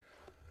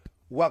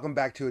Welcome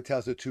back to A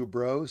Tales of Two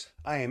Bros.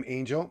 I am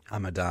Angel,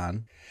 I'm a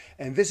Don.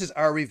 and this is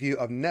our review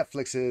of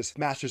Netflix's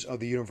Masters of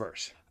the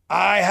Universe.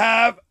 I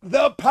have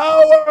the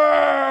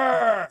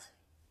power!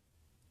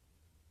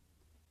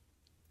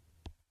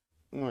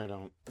 No, I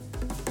don't.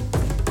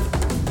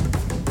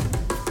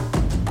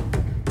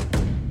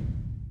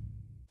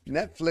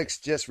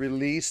 Netflix just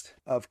released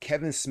of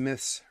Kevin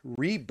Smith's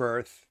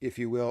rebirth, if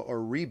you will, or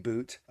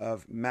reboot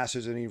of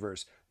Masters of the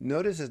Universe.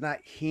 Notice it's not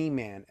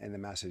He-Man and the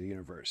Masters of the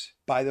Universe.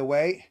 By the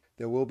way,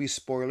 there will be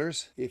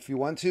spoilers. If you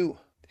want to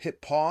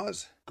hit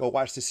pause, go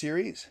watch the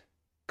series,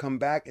 come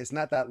back. It's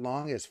not that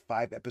long. It's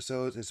 5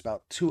 episodes. It's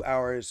about 2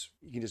 hours.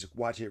 You can just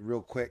watch it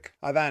real quick.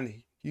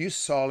 Ivan, you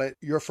saw it.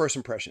 Your first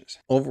impressions.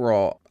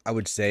 Overall, I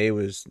would say it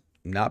was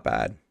not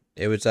bad.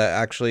 It was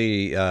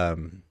actually,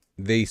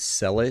 they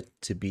sell it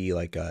to be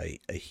like a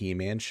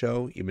He-Man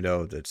show, even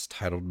though it's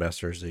titled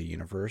Masters of the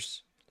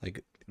Universe.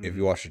 Like, if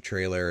you watch the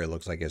trailer, it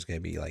looks like it's going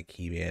to be like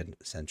He-Man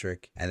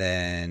centric. And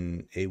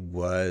then it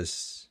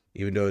was,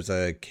 even though it's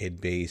a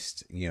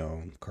kid-based,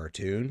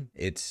 cartoon,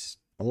 it's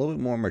a little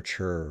bit more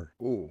mature.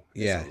 Ooh,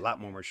 it's a lot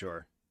more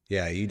mature.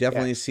 Yeah, you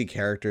definitely see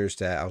characters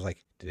that I was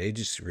like, did they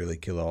just really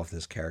kill off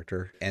this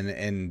character?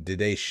 And did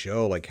they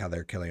show like how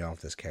they're killing off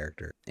this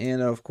character?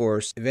 And of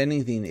course, if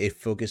anything, it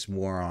focused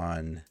more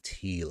on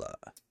Teela.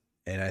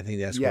 And I think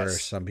that's where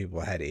some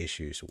people had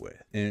issues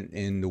with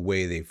in the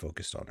way they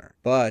focused on her.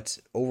 But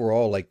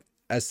overall, like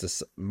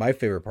my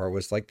favorite part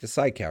was like the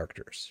side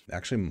characters.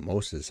 Actually,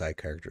 most of the side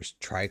characters.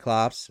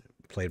 Triclops,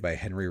 played by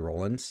Henry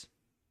Rollins.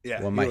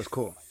 Yeah, one of my was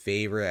cool.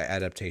 favorite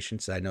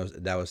adaptations. I know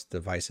that was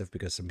divisive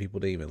because some people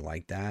didn't even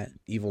like that.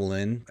 Evil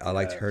Lynn, I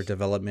liked her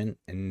development.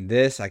 And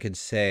this, I could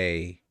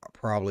say,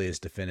 probably is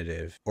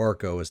definitive.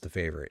 Orko is the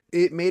favorite.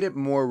 It made it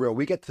more real.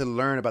 We get to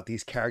learn about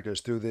these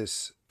characters through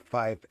this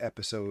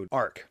 5-episode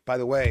arc. By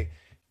the way,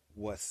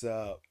 what's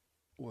up?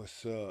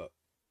 What's up?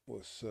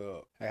 What's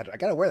up? I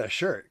gotta wear the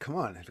shirt. Come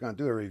on, if you're gonna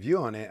do a review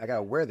on it, I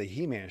gotta wear the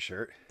He-Man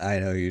shirt. I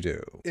know you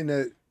do. In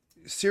the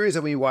series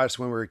that we watched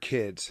when we were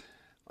kids,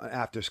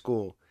 after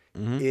school,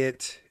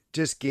 it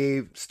just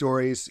gave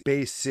stories,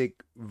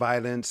 basic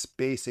violence,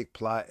 basic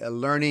plot, a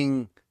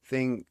learning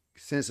thing.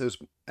 Since it was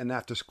an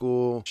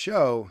after-school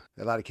show,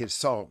 a lot of kids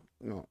saw,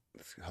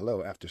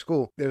 hello, after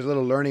school. There's a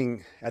little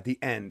learning at the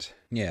end.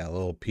 Yeah, a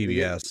little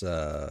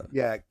PBS.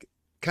 Yeah,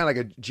 kind of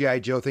like a G.I.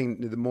 Joe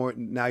thing. The more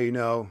now you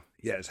know,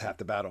 it's half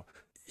the battle.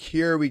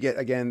 Here we get,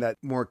 again, that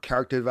more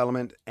character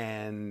development,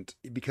 and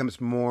it becomes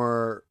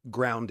more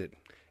grounded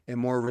and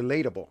more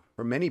relatable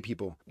for many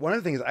people. One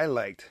of the things I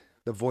liked,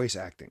 the voice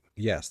acting.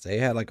 Yes, they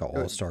had like an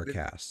all-star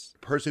cast. The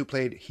person who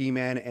played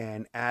He-Man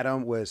and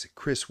Adam was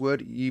Chris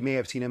Wood. You may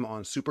have seen him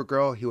on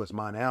Supergirl. He was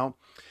Mon-El.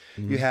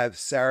 You have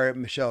Sarah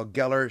Michelle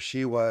Gellar.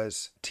 She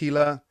was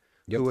Teela,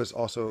 who was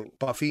also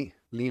Buffy.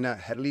 Lena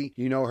Headey.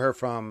 You know her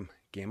from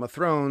Game of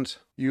Thrones.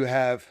 You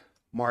have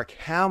Mark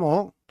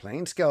Hamill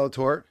playing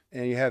Skeletor.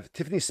 And you have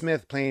Tiffany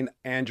Smith playing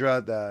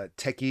Andra, the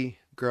techie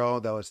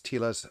girl that was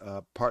Teela's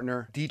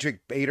partner.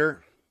 Diedrich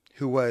Bader,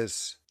 who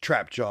was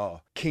Trapjaw,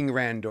 King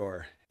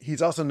Randor.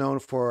 He's also known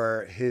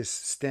for his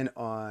stint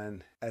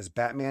on as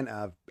Batman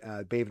of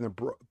Brave and the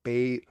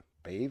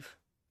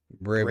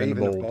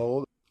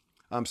Bold.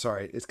 I'm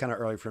sorry, it's kind of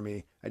early for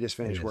me. I just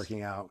finished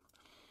working out,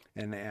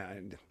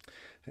 and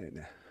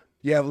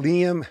you have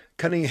Liam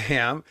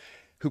Cunningham,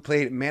 who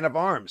played Man of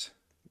Arms.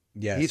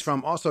 Yes, he's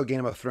from also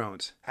Game of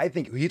Thrones. I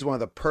think he's one of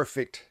the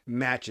perfect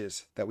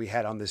matches that we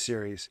had on this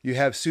series. You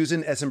have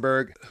Susan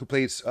Essenberg, who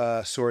plays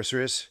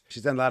Sorceress.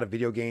 She's done a lot of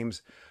video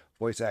games,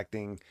 voice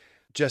acting.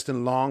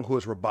 Justin Long, who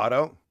is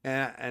Roboto.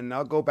 And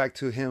I'll go back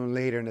to him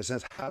later in the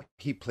sense how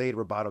he played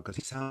Roboto, because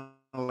he sounded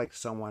like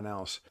someone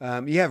else.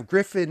 You have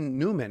Griffin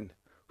Newman,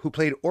 who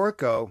played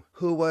Orko,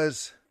 who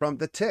was from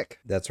The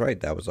Tick. That's right.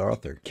 That was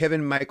Arthur.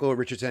 Kevin Michael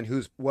Richardson,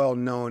 who's well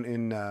known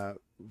in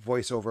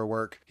voiceover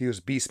work. He was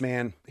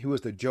Beastman. He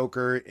was the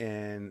Joker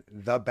in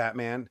The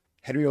Batman.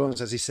 Henry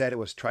Rollins, as he said, it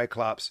was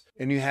Triclops.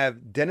 And you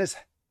have Dennis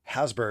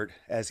Haysbert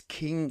as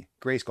King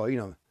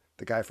Grayskull,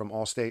 the guy from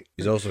Allstate.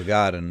 He's also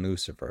God in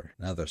Lucifer.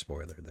 Another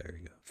spoiler. There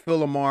you go. Phil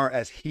Lamar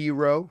as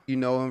Hero. You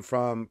know him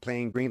from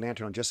playing Green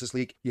Lantern on Justice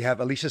League. You have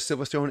Alicia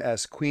Silverstone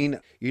as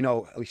Queen. You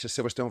know Alicia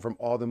Silverstone from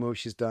all the movies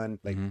she's done,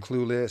 like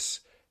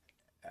Clueless.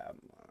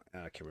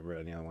 I can't remember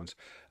any other ones.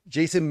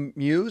 Jason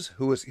Mewes,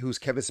 who's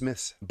Kevin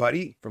Smith's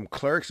buddy from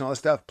Clerks and all that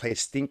stuff,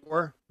 plays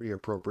Stinkor. Pretty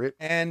appropriate.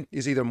 And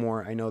is either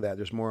more. I know that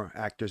there's more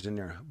actors in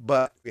there.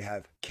 But we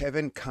have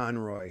Kevin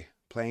Conroy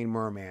playing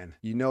Merman.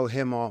 You know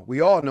him all.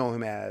 We all know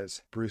him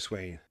as Bruce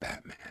Wayne,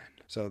 Batman.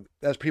 So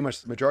that's pretty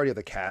much the majority of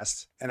the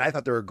cast. And I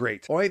thought they were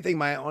great.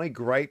 My only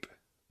gripe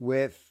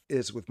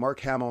is with Mark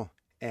Hamill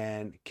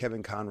and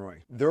Kevin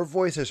Conroy. Their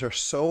voices are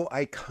so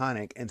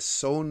iconic and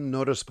so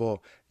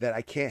noticeable that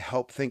I can't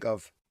help think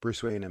of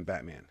Bruce Wayne and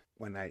Batman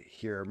when I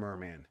hear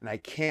Merman. And I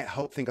can't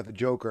help think of the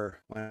Joker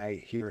when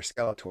I hear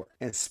Skeletor.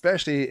 And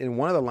especially in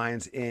one of the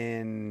lines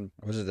in...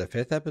 Was it the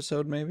 5th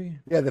episode, maybe?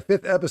 Yeah, the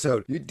 5th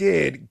episode. You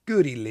did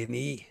goody,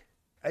 Lenny.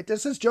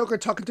 This is Joker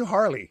talking to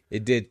Harley.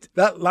 It did.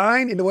 That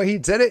line and the way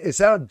he said it, it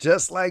sounded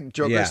just like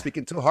Joker Yeah.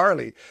 speaking to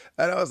Harley.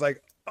 And I was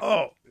like,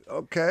 oh,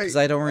 okay. Because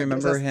I don't guess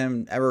remember that's-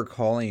 him ever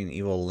calling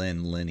Evil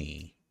Lynn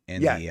Lenny.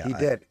 In Yeah, the, he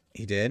did.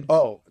 He did?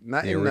 Oh,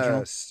 not The in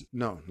original?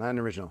 no, not in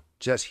the original.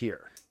 Just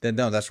here. Then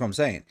no, that's what I'm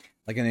saying.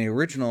 Like in the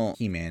original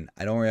He-Man,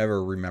 I don't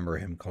ever remember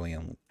him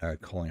calling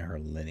her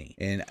Lenny.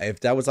 And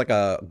if that was like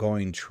a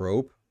going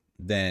trope,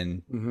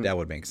 then that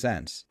would make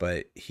sense.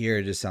 But here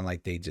it just sounded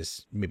like they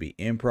just maybe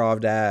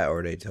improv that,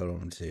 or they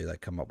told him to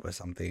like come up with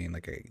something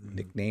like a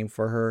nickname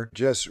for her.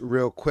 Just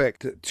real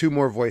quick, two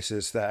more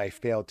voices that I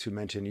failed to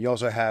mention. You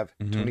also have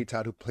Tony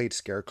Todd, who played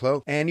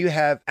Scarecrow, and you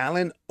have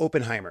Alan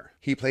Oppenheimer.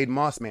 He played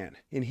Mothman,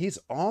 and he's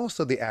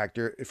also the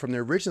actor from the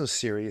original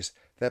series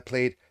that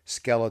played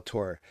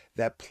Skeletor,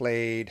 that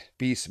played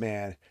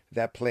Beastman,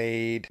 that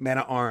played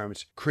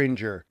Man-at-Arms,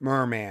 Cringer,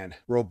 Merman,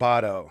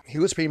 Roboto. He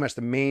was pretty much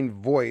the main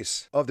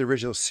voice of the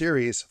original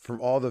series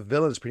from all the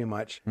villains pretty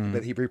much,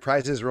 but he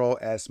reprised his role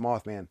as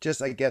Mothman,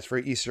 just I guess for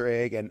Easter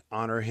egg and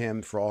honor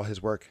him for all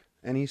his work.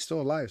 And he's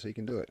still alive, so he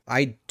can do it.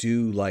 I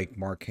do like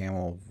Mark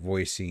Hamill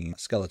voicing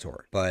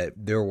Skeletor, but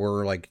there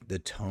were like the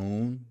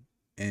tone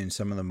in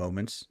some of the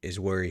moments is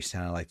where he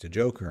sounded like the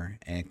Joker,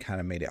 and it kind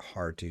of made it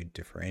hard to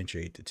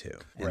differentiate the two.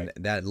 And Right.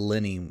 that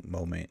Lenny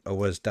moment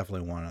was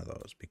definitely one of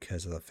those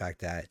because of the fact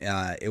that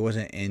it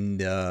wasn't in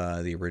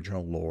the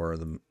original lore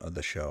of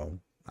the show.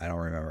 I don't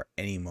remember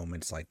any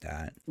moments like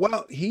that.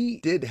 Well,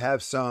 he did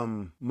have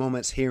some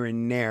moments here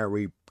and there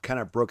where he kind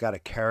of broke out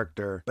of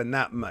character, but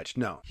not much.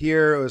 No.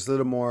 Here it was a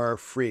little more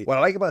free. What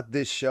I like about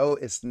this show,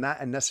 it's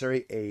not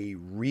necessarily a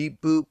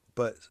reboot,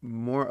 but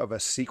more of a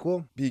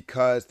sequel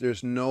because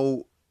there's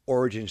no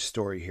origin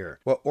story here.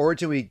 What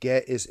origin we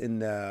get is in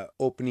the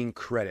opening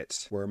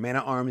credits where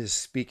Man-at-Arms is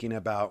speaking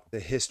about the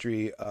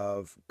history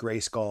of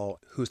Grayskull,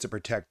 who's the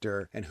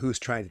protector, and who's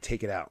trying to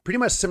take it out. Pretty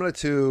much similar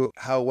to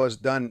how it was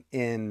done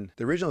in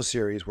the original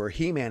series where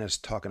He-Man is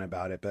talking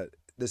about it, but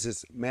this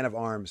is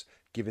Man-at-Arms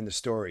giving the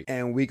story.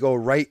 And we go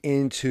right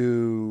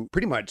into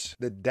pretty much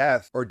the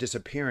death or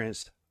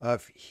disappearance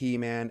of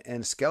He-Man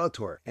and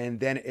Skeletor. And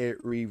then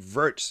it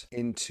reverts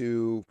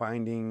into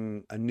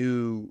finding a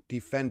new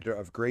defender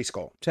of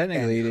Grayskull.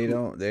 Technically,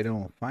 they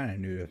don't find a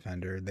new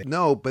defender.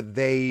 No, but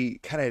they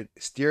kind of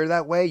steer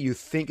that way. You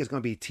think it's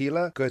going to be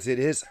Tila because it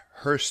is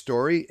her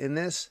story in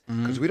this.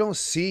 Because we don't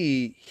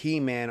see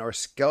He-Man or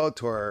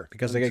Skeletor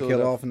because they get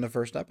killed off in the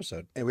first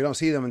episode. And we don't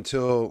see them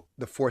until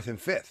the 4th and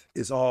 5th.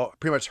 It's all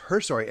pretty much her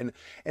story.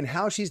 And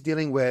how she's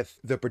dealing with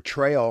the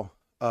betrayal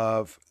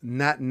of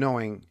not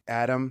knowing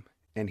Adam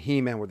and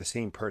He-Man were the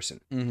same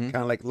person. Kind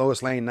of like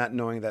Lois Lane not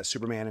knowing that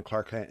Superman and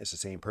Clark Kent is the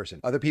same person.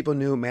 Other people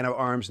knew,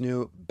 Man-at-Arms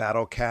knew,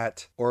 Battle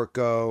Cat,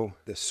 Orko,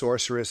 the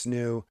Sorceress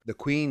knew, the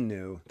Queen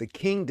knew, the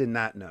King did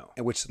not know,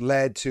 and which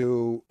led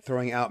to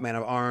throwing out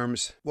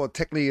Man-at-Arms. Well,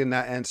 technically in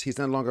that sense, he's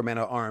no longer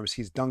Man-at-Arms,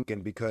 he's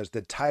Duncan because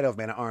the title of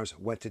Man-at-Arms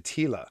went to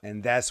Tila.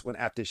 And that's when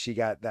after she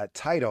got that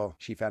title,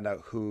 she found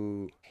out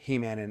who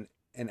He-Man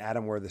and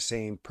Adam were the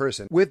same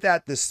person. With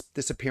that, this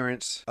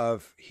disappearance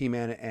of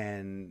He-Man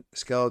and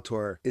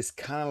Skeletor is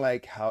kind of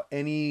like how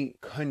any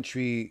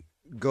country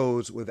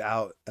goes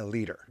without a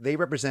leader. They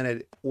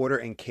represented order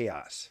and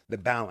chaos, the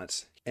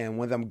balance. And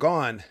when I'm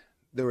gone,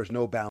 there was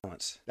no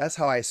balance. That's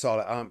how I saw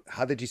it.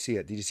 How did you see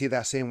it? Did you see it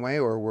that same way,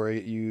 or were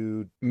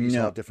you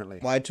saw it differently?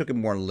 Well, I took it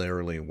more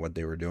literally what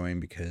they were doing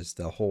because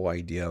the whole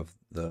idea of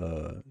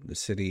the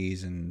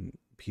cities and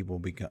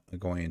people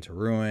going into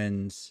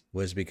ruins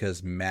was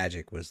because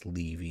magic was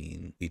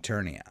leaving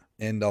Eternia.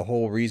 And the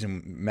whole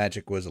reason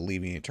magic was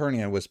leaving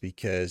Eternia was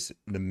because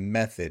the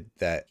method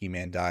that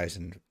He-Man dies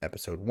in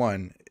episode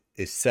 1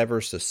 is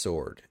severs the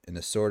sword. And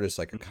the sword is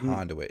like a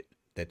conduit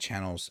that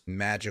channels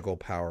magical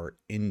power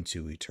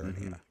into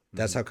Eternia.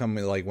 That's how come,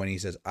 like, when he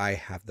says, I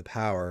have the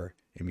power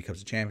and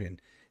becomes a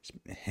champion, it's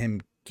him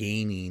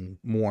gaining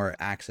more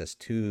access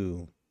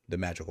to the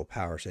magical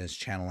powers and it's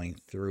channeling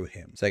through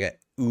him. It's like an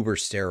uber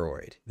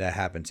steroid that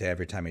happens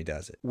every time he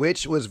does it.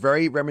 Which was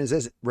very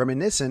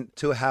reminiscent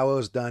to how it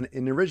was done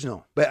in the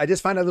original. But I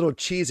just find it a little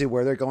cheesy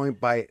where they're going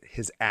by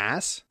his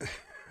ass.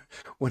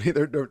 When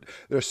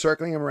they're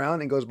circling him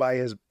around and goes by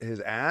his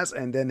ass,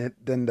 and then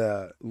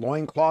the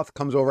loincloth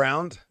comes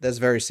around. That's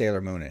very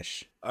Sailor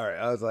Moonish. All right,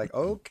 I was like,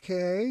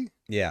 okay.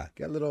 Yeah.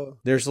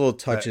 There's little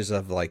touches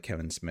of like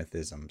Kevin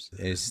Smith-isms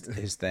is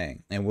his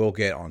thing. And we'll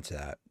get onto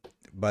that.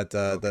 But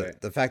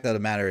the fact of the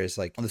matter is,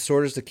 like, the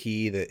sword is the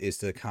key, that is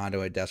the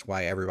conduit. That's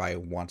why everybody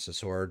wants the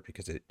sword,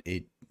 because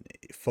it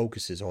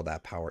focuses all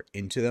that power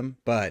into them.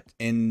 But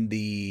in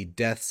the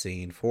death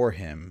scene for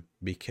him,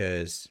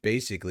 because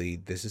basically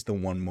this is the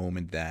one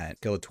moment that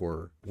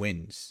Skeletor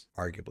wins,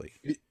 arguably.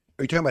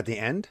 Are you talking about the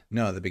end?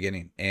 No, the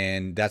beginning.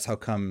 And that's how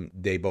come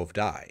they both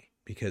die.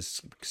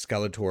 Because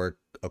Skeletor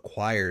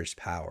acquires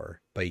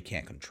power, but he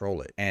can't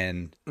control it.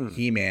 And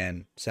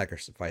He-Man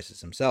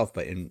sacrifices himself,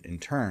 but in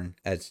turn,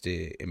 as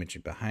the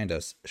image behind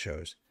us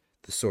shows,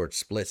 the sword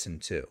splits in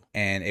two,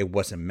 and it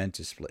wasn't meant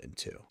to split in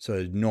two. So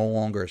it no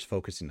longer is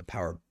focusing the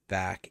power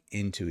back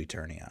into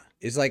Eternia.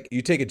 It's like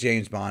you take a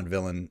James Bond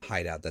villain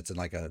hideout that's in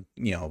like a,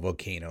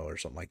 volcano or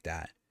something like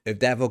that. If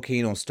that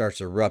volcano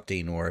starts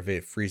erupting or if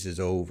it freezes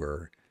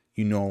over,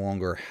 you no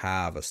longer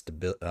have a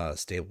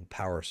stable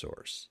power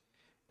source.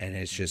 And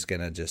it's just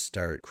going to just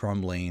start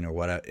crumbling or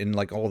whatever. In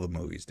like all the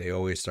movies, they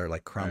always start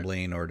like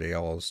crumbling or they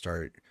all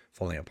start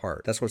falling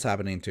apart. That's what's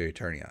happening to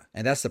Eternia.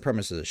 And that's the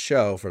premise of the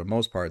show for the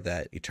most part,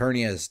 that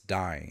Eternia is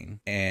dying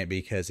and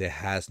because it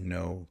has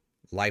no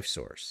life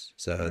source.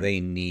 So they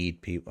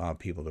need people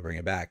to bring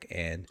it back,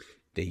 and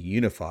they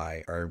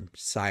unify our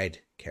side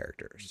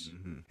characters.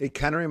 It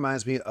kind of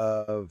reminds me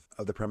of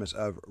the premise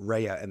of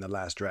Raya and the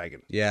Last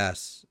Dragon.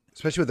 Yes.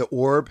 Especially with the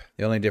orb.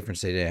 The only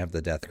difference, they didn't have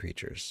the death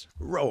creatures.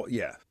 Oh,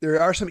 yeah.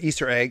 There are some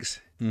Easter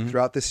eggs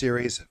throughout the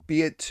series,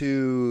 be it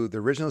to the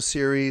original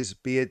series,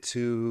 be it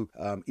to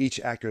each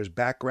actor's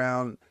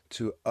background,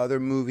 to other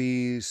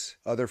movies,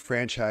 other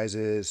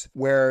franchises,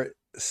 where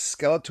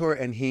Skeletor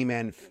and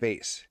He-Man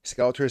face.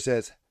 Skeletor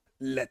says,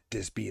 "Let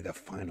this be the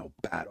final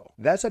battle."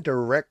 That's a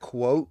direct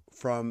quote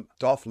from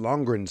Dolph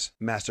Lundgren's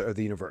Master of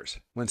the Universe,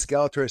 when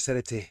Skeletor said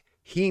it to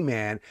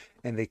He-Man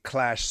and they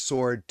clash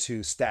sword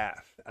to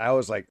staff. I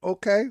was like,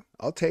 okay,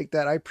 I'll take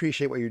that. I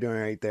appreciate what you're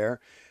doing right there.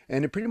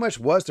 And it pretty much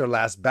was their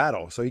last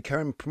battle. So he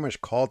kind of pretty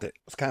much called it.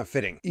 It's kind of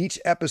fitting. Each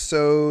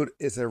episode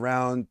is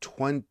around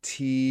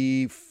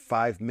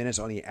 25 minutes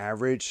on the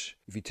average.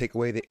 If you take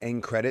away the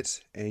end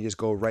credits and you just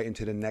go right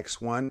into the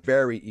next one,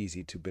 very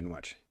easy to binge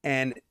watch.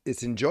 And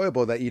it's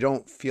enjoyable that you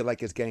don't feel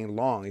like it's getting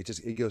long.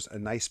 It goes a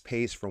nice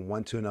pace from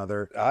one to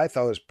another. I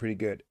thought it was pretty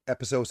good.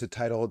 Episodes are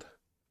titled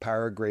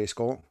Power of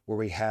Grayskull, where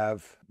we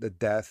have the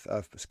death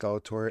of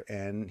Skeletor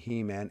and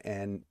He-Man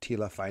and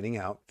Teela finding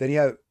out. Then you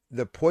have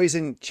the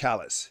Poison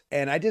Chalice.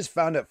 And I just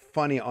found it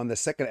funny on the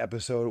second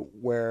episode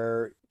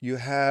where you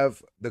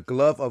have the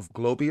Glove of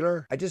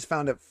Globular. I just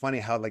found it funny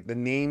how like the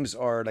names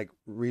are like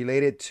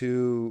related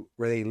to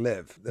where they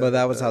live. But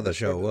that was how the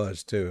show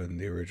was too in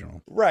the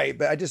original. Right.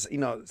 But I just,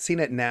 seeing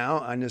it now,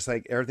 I'm just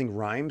like, everything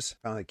rhymes.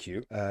 Found it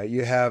cute.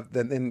 You have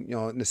then,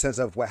 in the sense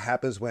of what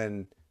happens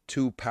when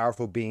two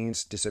powerful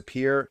beings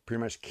disappear, pretty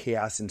much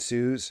chaos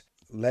ensues,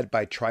 led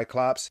by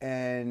Triclops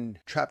and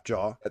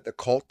Trapjaw at the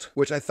cult,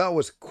 which I thought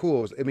was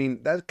cool. I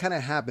mean, that kind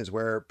of happens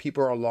where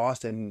people are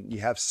lost and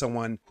you have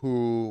someone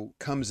who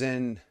comes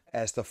in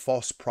as the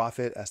false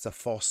prophet, as the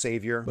false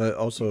savior. But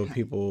also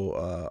people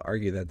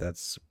argue that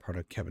that's part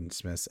of Kevin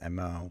Smith's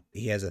MO.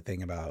 He has a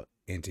thing about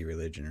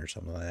anti-religion or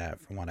something like that,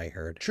 from what I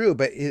heard. True,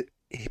 but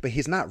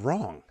he's not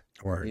wrong.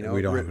 Or we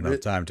don't have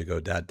enough time to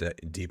go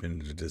that deep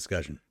into the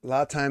discussion. A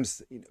lot of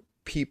times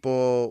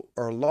people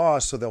are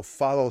lost, so they'll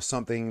follow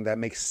something that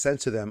makes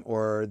sense to them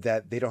or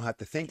that they don't have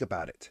to think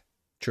about it.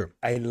 True.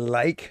 I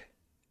like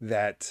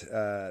that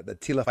the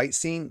Teela fight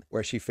scene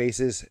where she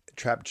faces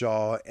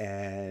Trapjaw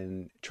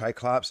and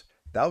Triclops.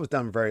 That was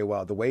done very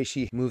well. The way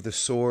she moved the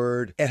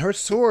sword. And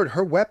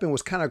her weapon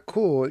was kind of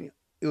cool.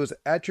 It was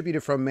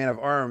attributed from Man of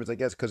Arms, I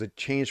guess, because it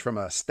changed from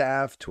a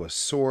staff to a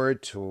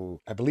sword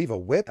to, I believe, a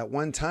whip. At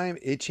one time,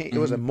 it changed. It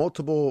was a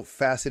multiple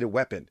faceted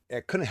weapon.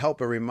 It couldn't help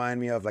but remind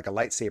me of like a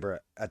lightsaber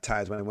at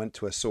times when it went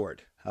to a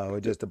sword.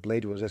 The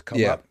blade will just come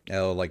up. Yeah,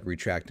 it'll like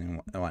retract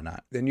and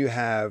whatnot. Then you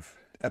have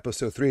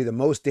episode 3, the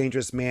most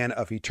dangerous man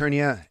of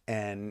Eternia,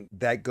 and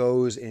that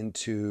goes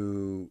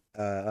into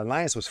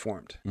alliance was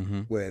formed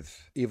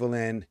with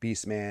Evelyn,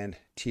 Beastman,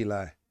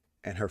 Teela,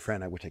 and her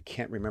friend, which I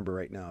can't remember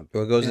right now.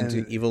 Well, it goes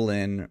into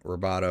Evelyn,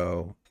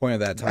 Roboto. Point of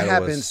that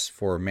title was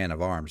for Man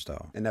of Arms,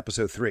 though. In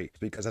episode 3,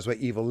 because that's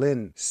what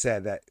Evelyn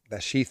said that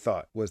she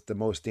thought was the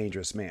most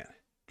dangerous man.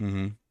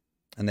 Mm-hmm.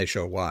 And they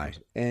show why.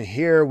 And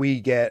here we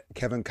get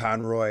Kevin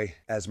Conroy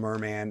as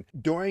Merman.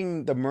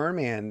 During the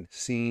Merman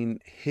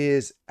scene,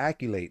 his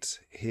accolades,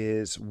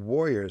 his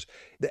warriors,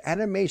 the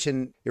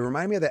animation, it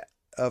reminded me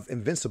of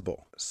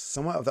Invincible,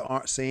 somewhat of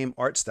the same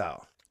art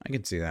style. I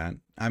can see that.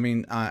 I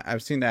mean,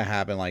 I've seen that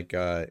happen like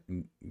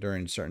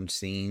during certain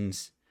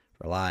scenes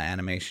for a lot of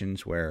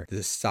animations where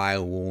the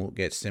style will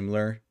get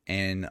similar.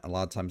 And a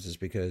lot of times it's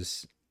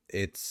because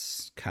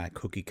it's kind of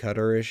cookie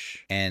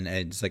cutter-ish and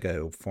it's like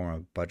a form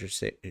of budget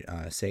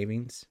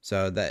savings.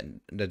 So that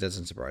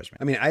doesn't surprise me.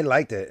 I mean, I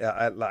liked it.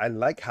 I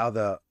like how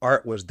the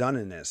art was done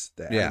in this,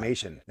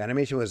 animation. The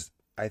animation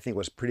I think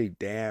was pretty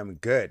damn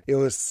good. It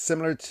was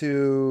similar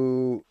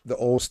to the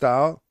old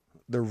style,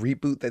 the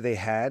reboot that they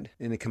had,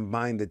 and it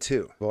combined the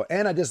two. Well,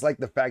 and I just like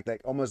the fact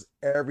that almost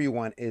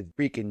everyone is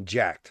freaking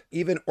jacked.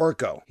 Even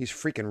Orko, he's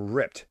freaking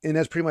ripped. And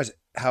that's pretty much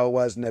how it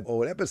was in the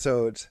old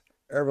episodes.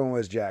 Everyone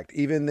was jacked,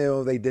 even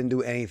though they didn't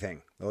do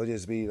anything. They'll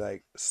just be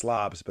like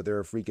slobs, but they're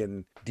a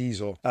freaking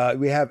diesel.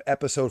 We have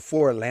episode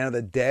 4, Land of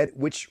the Dead,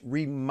 which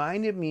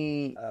reminded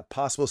me a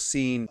possible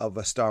scene of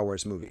a Star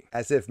Wars movie.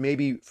 As if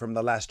maybe from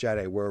The Last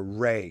Jedi, where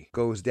Rey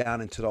goes down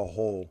into the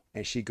hole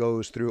and she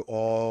goes through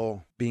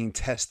all being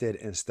tested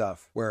and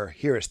stuff. Where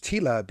here is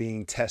Teela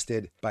being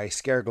tested by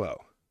Scareglow.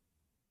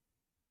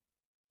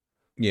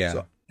 Yeah.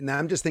 So Now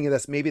I'm just thinking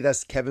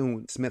that's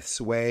Kevin Smith's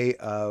way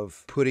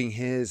of putting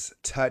his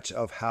touch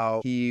of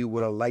how he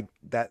would have liked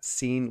that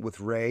scene with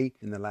Rey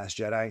in The Last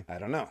Jedi. I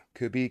don't know.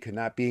 Could be, could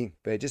not be,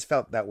 but it just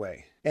felt that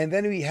way. And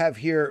then we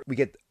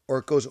get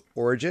Orko's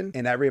origin,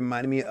 and that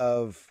reminded me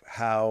of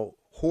how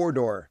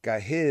Hodor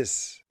got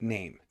his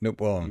name.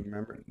 Nope. Well, You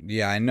remember?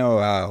 yeah, I know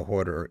how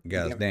Hodor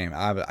got his name.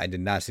 I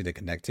did not see the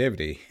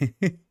connectivity.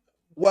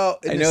 Well,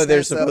 I know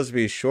they're supposed to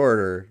be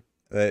shorter.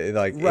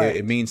 Like Right.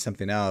 it means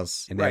something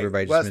else, and Right.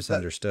 everybody Well, just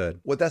misunderstood.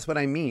 Well, that's what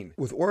I mean.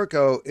 With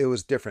Orko, it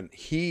was different.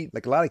 He,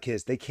 like a lot of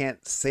kids, they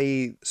can't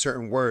say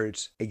certain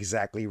words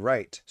exactly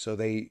right. So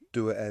they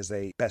do it as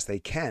they best they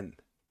can.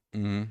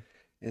 Mm-hmm.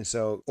 And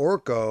so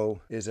Orko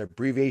is an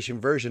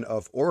abbreviation version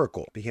of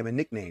Oracle, became a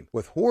nickname.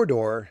 With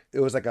Hodor, it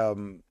was like a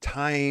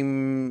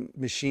time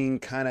machine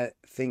kind of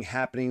thing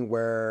happening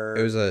where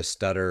It was a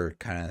stutter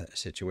kind of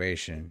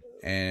situation,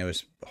 and it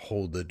was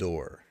hold the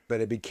door. but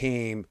it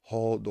became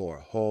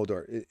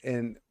Hodor,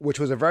 and which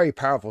was a very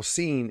powerful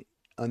scene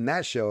on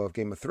that show of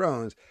Game of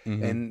Thrones.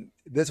 Mhm. And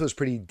this was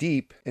pretty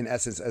deep in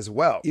essence as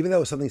well, even though it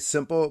was something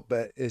simple,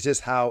 but it's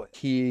just how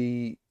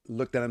he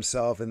looked at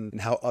himself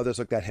and how others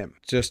looked at him.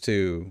 Just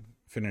to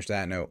finish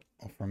that note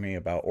for me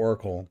about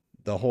Oracle,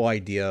 the whole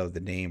idea of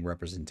the name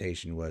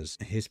representation was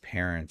his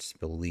parents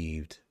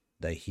believed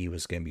that he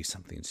was going to be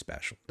something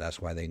special. That's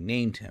why they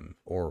named him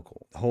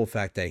Oracle. The whole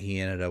fact that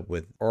he ended up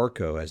with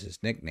Orko as his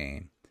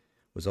nickname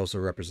was also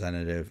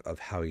representative of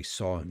how he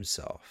saw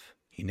himself.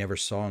 He never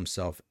saw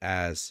himself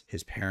as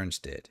his parents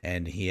did,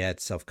 and he had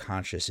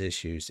self-conscious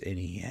issues, and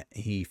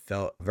he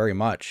felt very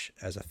much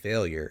as a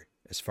failure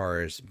as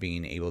far as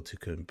being able to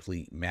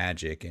complete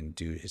magic and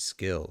do his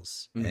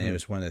skills. And it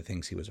was one of the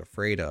things he was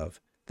afraid of,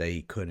 that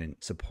he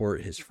couldn't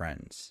support his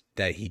friends,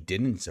 that he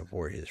didn't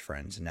support his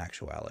friends in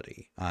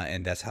actuality.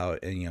 And that's how,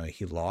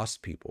 he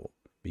lost people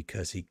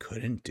because he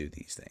couldn't do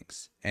these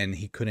things. And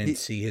he couldn't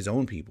see his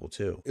own people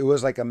too. It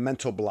was like a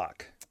mental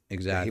block that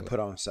Exactly. he put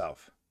on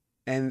himself.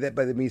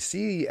 But we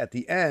see at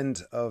the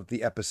end of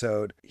the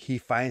episode, he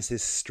finds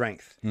his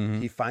strength.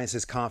 Mhm. He finds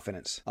his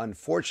confidence.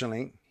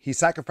 Unfortunately, he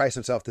sacrificed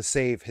himself to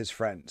save his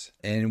friends.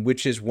 And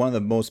which is one of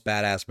the most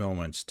badass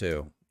moments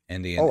too.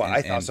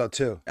 I thought so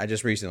too. I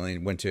just recently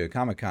went to a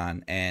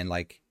Comic-Con, and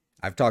like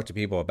I've talked to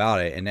people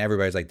about it, and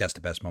everybody's like, that's the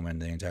best moment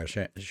in the entire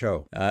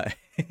show.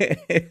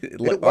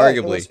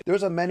 Arguably. There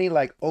was a many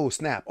like, oh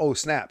snap,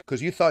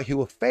 because you thought he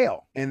would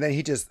fail. And then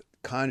he just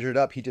conjured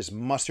up, he just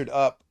mustered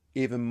up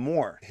even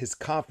more. His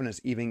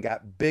confidence even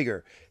got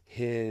bigger.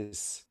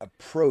 His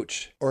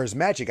approach or his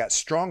magic got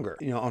stronger.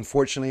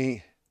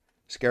 Unfortunately,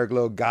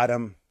 Scareglow got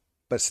him,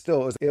 but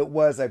still, it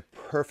was a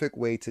perfect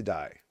way to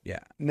die. Yeah.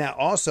 Now,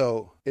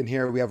 also in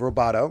here, we have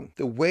Roboto.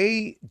 The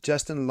way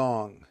Justin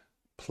Long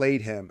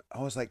played him,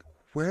 I was like,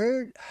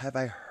 where have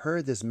I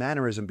heard this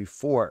mannerism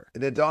before?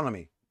 And it dawned on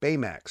me,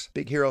 Baymax,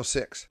 Big Hero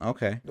 6.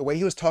 Okay. The way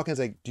he was talking is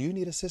like, do you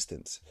need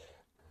assistance?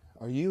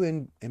 Are you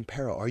in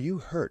peril? Are you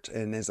hurt?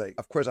 And it's like,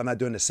 of course, I'm not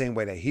doing the same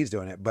way that he's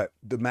doing it, but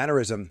the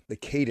mannerism, the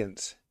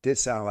cadence did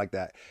sound like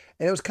that.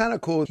 And it was kind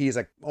of cool. He's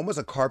like almost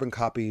a carbon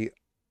copy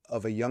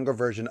of a younger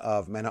version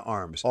of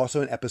Man-at-Arms.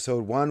 Also in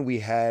episode 1, we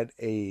had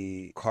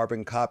a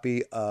carbon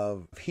copy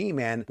of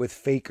He-Man with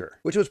Faker,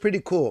 which was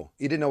pretty cool.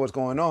 You didn't know what's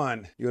going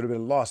on. You would have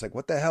been lost. Like,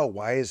 what the hell?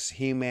 Why is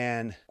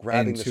He-Man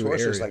grabbing the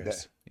sorceress like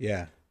that?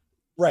 Yeah.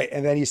 Right.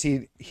 And then you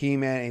see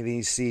He-Man and then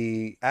you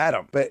see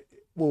Adam. But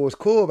what was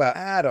cool about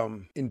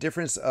Adam, in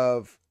difference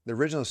of the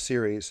original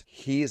series,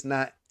 he is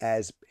not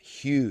as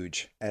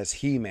huge as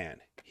He-Man.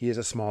 He is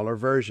a smaller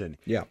version.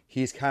 Yeah.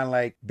 He's kind of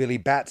like Billy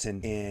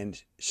Batson in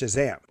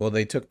Shazam. Well,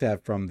 they took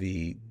that from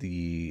the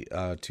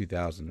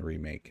 2000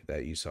 remake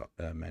that you saw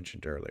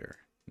mentioned earlier.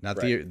 Not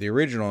Right. the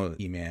original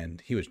He-Man.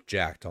 He was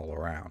jacked all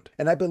around.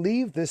 And I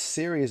believe this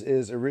series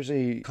is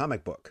originally a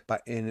comic book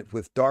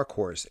with Dark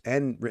Horse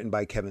and written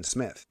by Kevin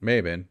Smith.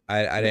 Maybe.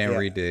 I didn't Yeah.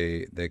 read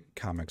the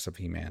comics of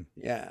He-Man.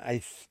 Yeah,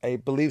 I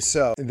believe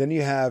so. And then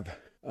you have,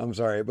 I'm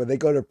sorry, but they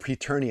go to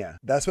Preternia.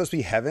 That's supposed to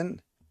be heaven.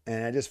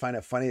 And I just find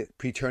it funny,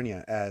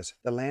 Preternia as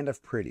the land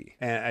of pretty.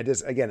 And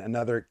again,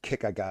 another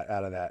kick I got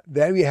out of that.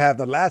 Then we have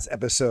the last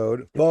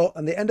episode. Well,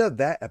 on the end of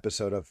that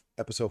episode of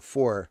episode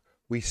 4,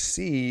 we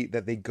see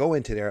that they go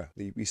into there.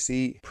 We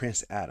see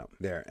Prince Adam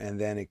there. And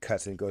then it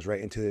cuts and it goes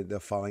right into the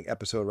following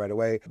episode right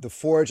away. The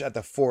Forge at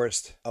the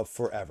Forest of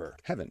Forever.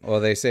 Heaven. Well,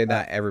 they say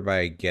not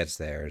everybody gets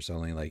there. It's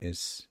only like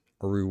it's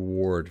a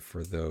reward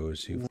for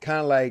those who. Kind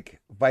of like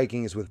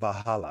Vikings with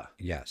Valhalla.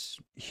 Yes.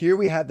 Here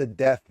we have the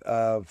death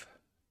of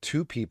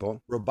 2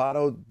 people.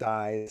 Roboto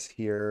dies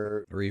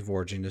here.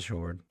 Reforging the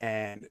sword.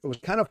 And it was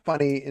kind of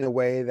funny in a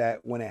way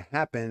that when it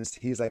happens,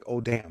 he's like, oh,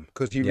 damn.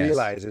 Because he Yes.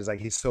 realizes like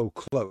he's so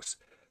close.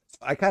 So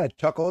I kind of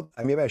chuckled.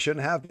 Maybe I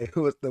shouldn't have. It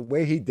was the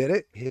way he did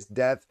it. His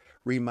death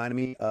reminded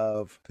me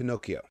of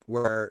Pinocchio,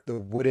 where the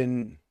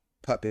wooden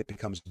puppet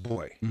becomes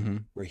boy, Mm-hmm.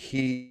 where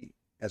he,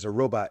 as a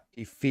robot,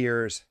 he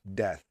fears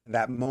death.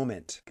 That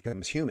moment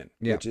becomes human,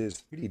 Yeah. which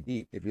is pretty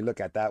deep if you look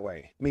at it that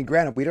way. I mean,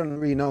 granted, we don't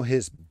really know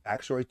his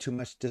backstory too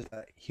much. Just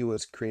that he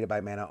was created by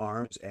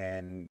Man-at-Arms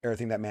and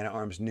everything that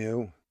Man-at-Arms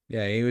knew.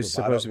 Yeah, he was Roboto-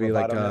 supposed to be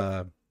like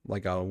Roboto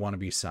like a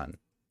wannabe son.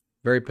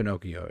 Very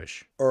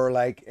Pinocchio-ish. Or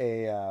like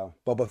a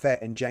Boba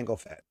Fett and Jango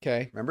Fett.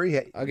 Okay. Remember he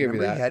had, I'll give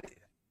you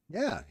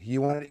that. He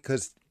wanted,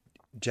 because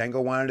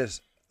Jango wanted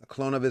a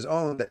clone of his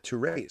own to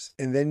raise.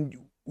 And then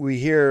we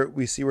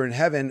see we're in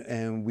heaven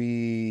and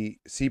we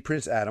see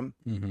Prince Adam,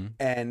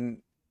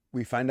 and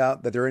we find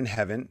out that they're in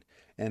heaven,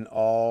 and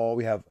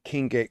we have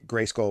King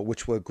Grayskull,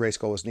 which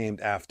Grayskull was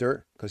named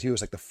after, because he was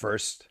like the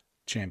first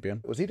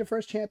champion. Was he the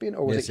first champion,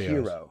 or was it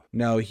Hero?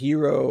 No,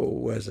 Hero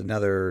was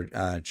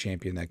another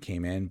champion that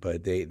came in,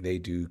 but they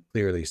do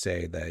clearly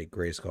say that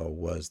Grayskull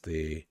was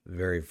the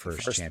very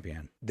first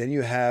champion. Then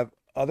you have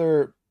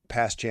other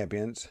past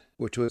champions,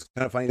 which was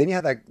kind of funny. Then you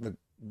have like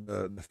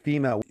the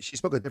female. She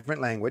spoke a different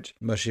language,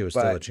 but she was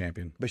still a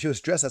champion. But she was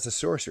dressed as a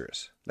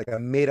sorceress, like a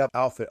made-up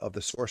outfit of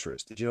the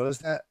sorceress. Did you notice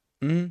that?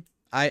 Mm-hmm.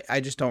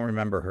 I just don't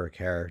remember her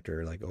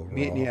character like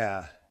overall.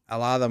 Yeah. A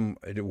lot of them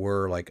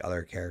were like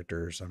other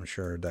characters, I'm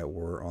sure, that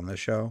were on the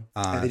show.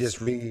 And they just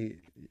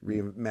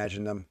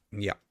reimagined them.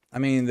 Yeah. I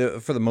mean,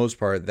 for the most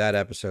part, that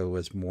episode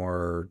was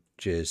more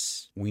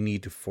just, we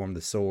need to form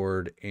the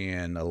sword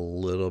and a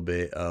little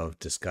bit of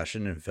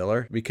discussion and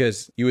filler.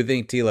 Because you would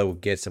think Teela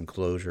would get some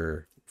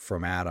closure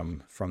from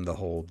Adam from the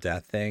whole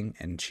death thing,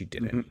 and she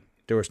didn't. Mm-hmm.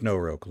 There was no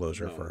real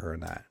closure for her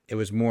in that. It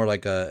was more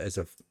like as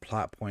a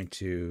plot point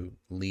to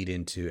lead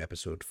into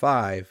episode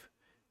 5,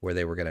 where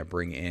they were going to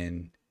bring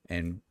in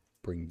and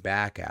bring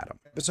back Adam.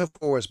 Episode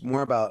 4 was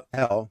more about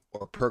hell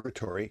or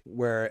purgatory,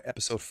 where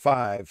episode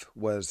 5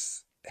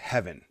 was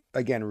heaven.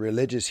 Again,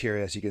 religious here,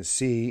 as you can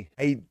see.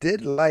 I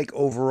did like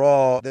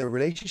overall the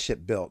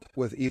relationship built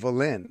with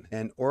Evelyn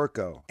and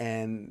Orko,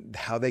 and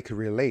how they could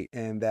relate,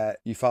 and that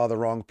you follow the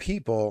wrong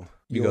people,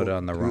 you go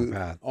down the wrong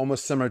path.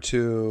 Almost similar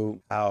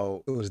to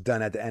how it was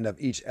done at the end of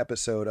each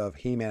episode of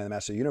He-Man and the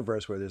Master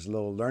Universe, where there's a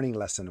little learning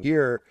lesson.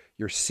 Here,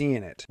 you're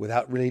seeing it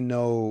without really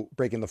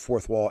breaking the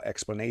fourth wall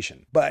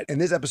explanation. But in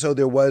this episode,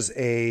 there was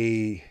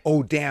a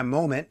oh damn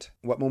moment.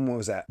 What moment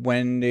was that?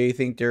 When they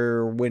think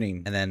they're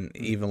winning, and then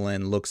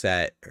Evelyn looks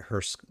at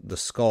the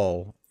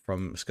skull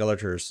from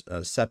Skeletor's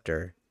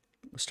scepter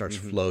starts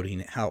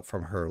floating out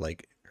from her,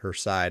 like her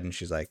side, and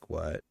she's like,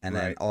 what? And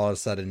then all of a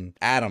sudden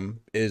Adam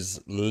is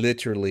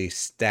literally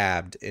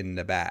stabbed in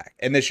the back,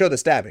 and they show the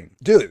stabbing.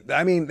 Dude,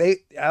 I mean,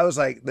 I was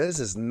like, this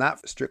is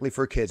not strictly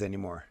for kids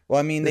anymore. Well,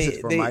 I mean, this is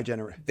for my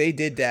generation. They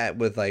did that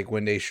with, like,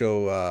 when they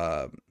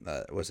show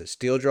was it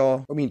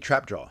Steeljaw? I mean,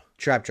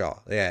 Trapjaw.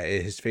 Yeah,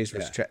 his face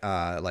was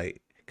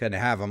like cut in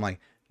half. I'm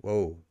like,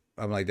 whoa.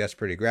 I'm like, that's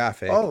pretty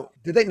graphic. Oh,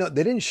 did they know?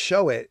 They didn't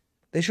show it.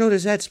 They showed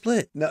his head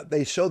split. No,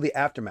 they showed the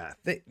aftermath.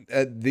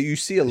 You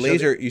see a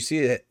laser. You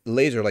see a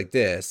laser like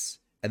this,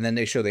 and then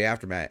they show the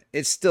aftermath.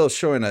 It's still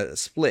showing a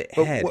split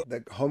head.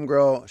 The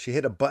homegirl, she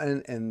hit a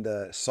button, and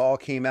the saw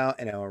came out,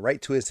 and it went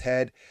right to his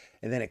head,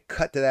 and then it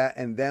cut to that,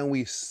 and then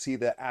we see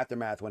the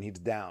aftermath when he's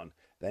down.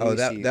 Then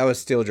that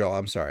was Steeljaw.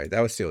 I'm sorry, that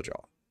was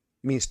Steeljaw.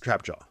 Means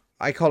Trapjaw.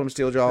 I called him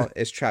Steeljaw.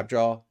 It's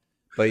Trapjaw.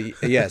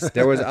 But yes,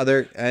 there was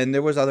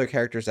other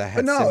characters that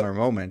had similar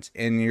moments,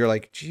 and you're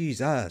like,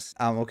 Jesus.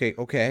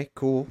 Okay,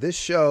 cool. This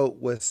show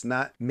was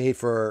not made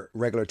for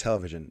regular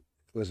television.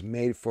 It was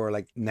made for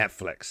like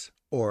Netflix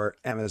or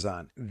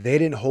Amazon. They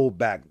didn't hold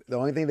back. The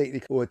only thing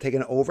they would have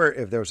taken over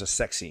if there was a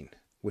sex scene,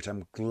 which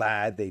I'm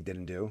glad they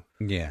didn't do.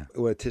 Yeah, it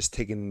would have just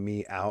taken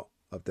me out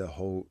of the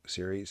whole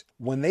series.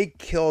 When they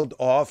killed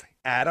off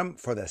Adam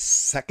for the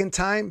second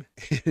time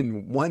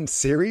in one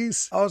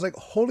series, I was like,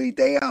 holy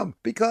damn,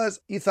 because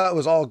he thought it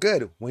was all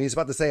good when he's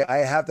about to say, I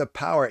have the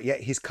power,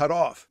 yet he's cut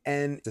off.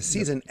 And the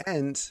season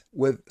ends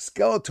with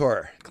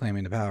Skeletor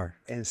claiming the power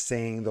and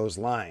saying those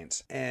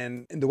lines.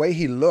 And the way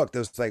he looked, it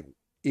was like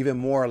even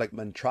more like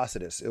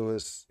monstrous.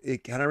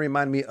 It kind of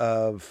reminded me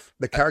of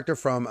the character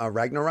from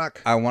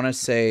Ragnarok. I want to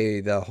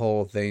say the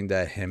whole thing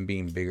that him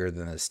being bigger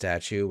than the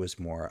statue was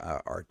more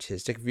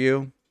artistic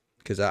view,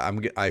 because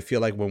I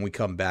feel like when we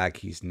come back,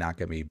 he's not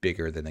gonna be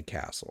bigger than the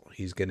castle.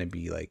 He's gonna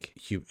be like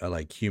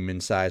human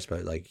size,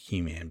 but like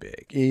He-Man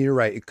big. You're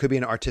right. It could be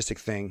an artistic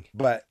thing,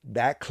 but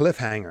that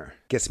cliffhanger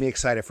gets me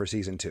excited for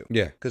season 2.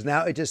 Yeah, because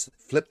now it just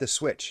flipped the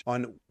switch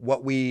on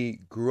what we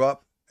grew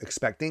up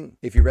expecting.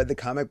 If you read the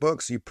comic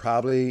books, you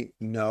probably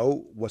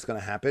know what's going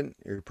to happen.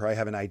 You probably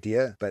have an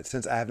idea. But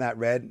since I have not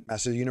read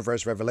Master of the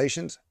Universe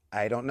Revelations,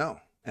 I don't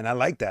know. And I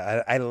like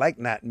that. I like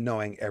not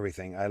knowing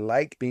everything. I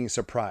like being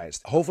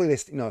surprised. Hopefully they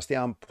stay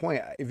on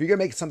point. If you're going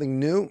to make something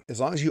new, as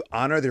long as you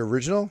honor the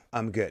original,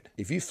 I'm good.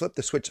 If you flip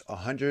the switch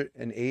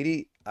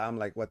 180, I'm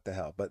like, what the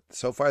hell? But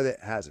so far that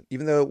hasn't.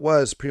 Even though it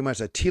was pretty much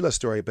a Teela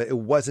story, but it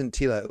wasn't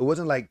Teela. It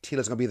wasn't like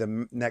Teela's going to be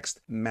the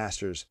next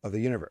Masters of the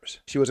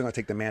Universe. She wasn't going to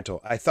take the mantle.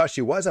 I thought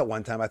she was at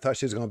one time. I thought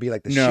she was going to be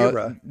like the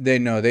She-Ra.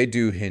 They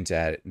do hint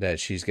at that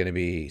she's going to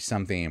be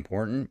something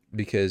important,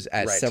 because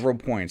at several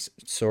points,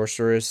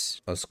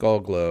 Sorceress, a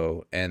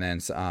Skullglow, and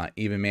then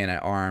even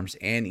Man-at-Arms,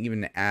 and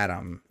even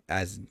Adam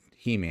as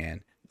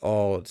He-Man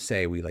all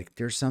say,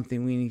 there's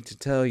something we need to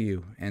tell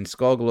you. And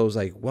Skullglow's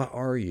like, what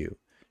are you?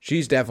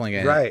 She's definitely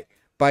going to...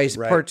 By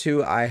part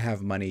 2, I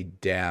have money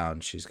down.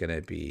 She's going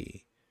to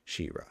be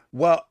She-Ra.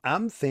 Well,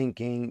 I'm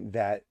thinking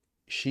that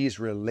she's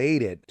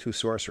related to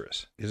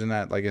Sorceress. Isn't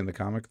that like in the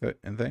comic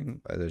and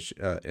thing?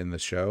 In the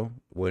show,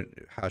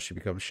 how she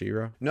becomes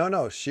She-Ra?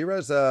 No,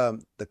 She-Ra's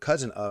the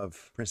cousin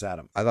of Prince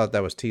Adam. I thought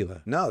that was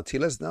Teela. No,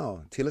 Teela's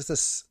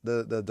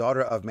the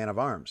daughter of Man of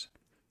Arms.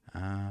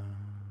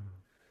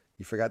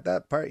 You forgot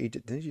that part?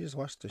 Didn't you just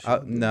watch the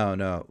show?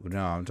 No.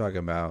 I'm talking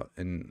about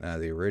in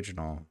the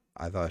original.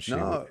 I thought she.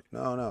 No.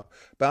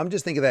 But I'm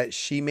just thinking that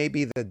she may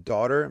be the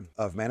daughter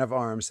of Man of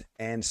Arms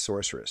and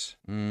Sorceress.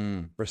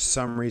 For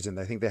some reason,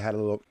 I think they had a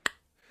little.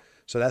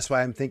 So that's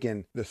why I'm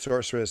thinking the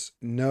Sorceress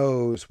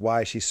knows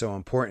why she's so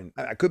important.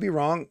 I could be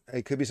wrong.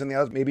 It could be something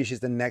else. Maybe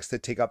she's the next to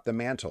take up the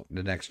mantle.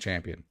 The next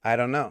champion. I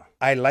don't know.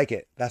 I like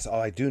it. That's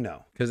all I do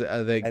know. Because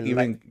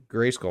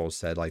Grayskull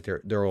said like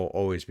there will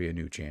always be a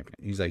new champion.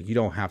 He's like, you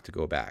don't have to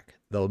go back.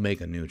 They'll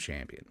make a new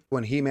champion.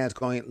 When He-Man's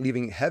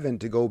leaving heaven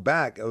to go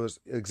back,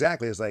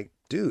 it's like,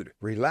 dude,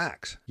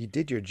 relax. You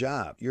did your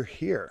job. You're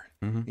here.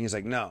 And he's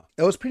like, no.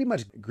 It was pretty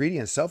much greedy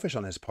and selfish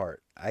on his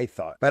part, I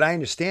thought. But I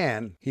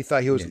understand. He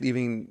thought he was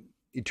leaving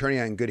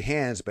Eternia in good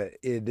hands, but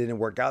it didn't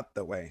work out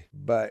that way.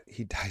 But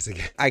he dies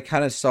again. I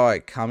kind of saw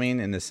it coming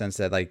in the sense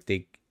that like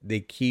they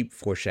keep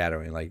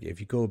foreshadowing, like if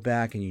you go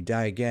back and you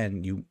die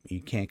again,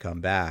 you can't come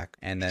back.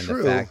 And then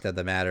the fact of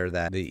the matter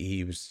that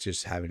he was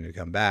just having to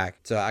come back.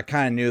 So I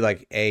kind of knew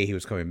like A, he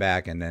was coming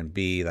back, and then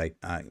B, like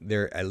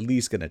they're at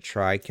least gonna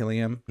try killing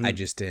him. I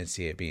just didn't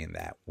see it being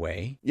that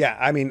way. Yeah,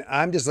 I mean,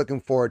 I'm just looking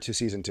forward to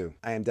season 2.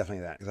 I am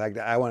definitely that, because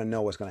I want to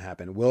know what's going to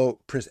happen. Will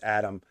Prince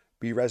Adam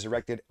be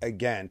resurrected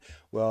again?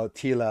 Will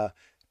Teela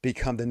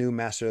become the new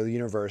master of the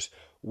universe?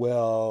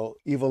 Will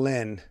Evil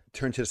Lyn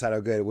turn to the side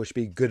of good, which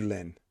be Good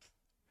Lyn?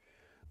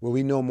 Will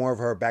we know more of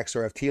her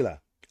backstory of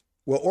Teela?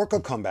 Will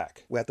Orko come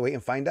back? We have to wait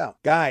and find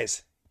out.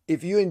 Guys,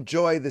 if you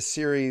enjoy the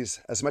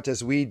series as much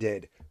as we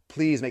did,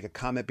 please make a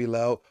comment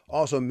below.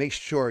 Also, make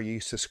sure you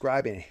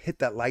subscribe and hit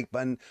that like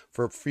button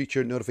for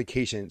future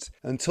notifications.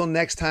 Until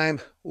next time,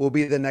 will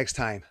be the next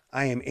time.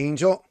 I am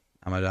Angel.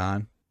 I'm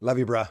Adon. Love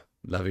you, bruh.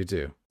 Love you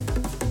too.